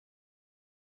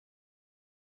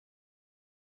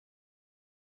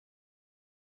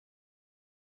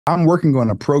I'm working on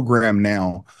a program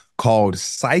now called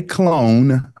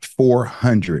Cyclone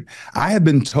 400. I have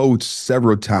been told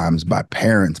several times by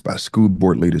parents, by school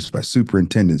board leaders, by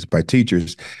superintendents, by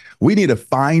teachers, we need to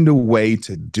find a way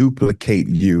to duplicate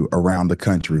you around the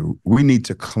country. We need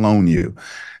to clone you.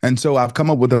 And so I've come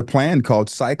up with a plan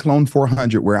called Cyclone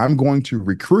 400, where I'm going to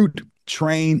recruit,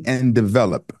 train, and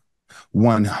develop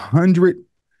 100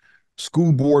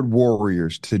 school board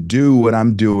warriors to do what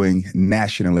I'm doing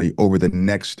nationally over the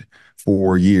next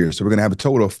 4 years. So we're going to have a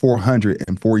total of 400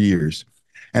 in 4 years.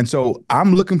 And so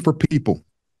I'm looking for people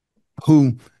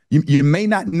who you may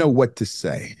not know what to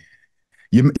say.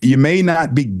 You may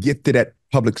not be gifted at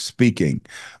public speaking,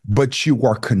 but you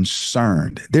are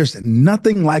concerned. There's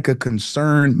nothing like a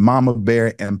concerned mama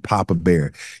bear and papa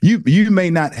bear. You may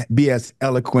not be as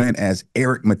eloquent as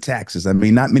Eric Metaxas. I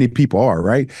mean, not many people are,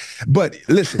 right? But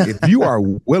listen, if you are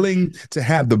willing to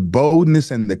have the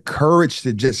boldness and the courage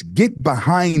to just get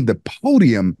behind the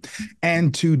podium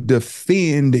and to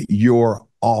defend your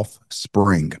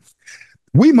offspring,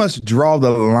 we must draw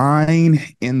the line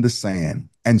in the sand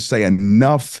and say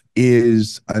enough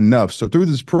is enough. So through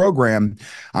this program,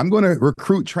 I'm going to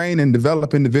recruit, train, and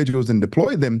develop individuals and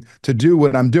deploy them to do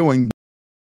what I'm doing.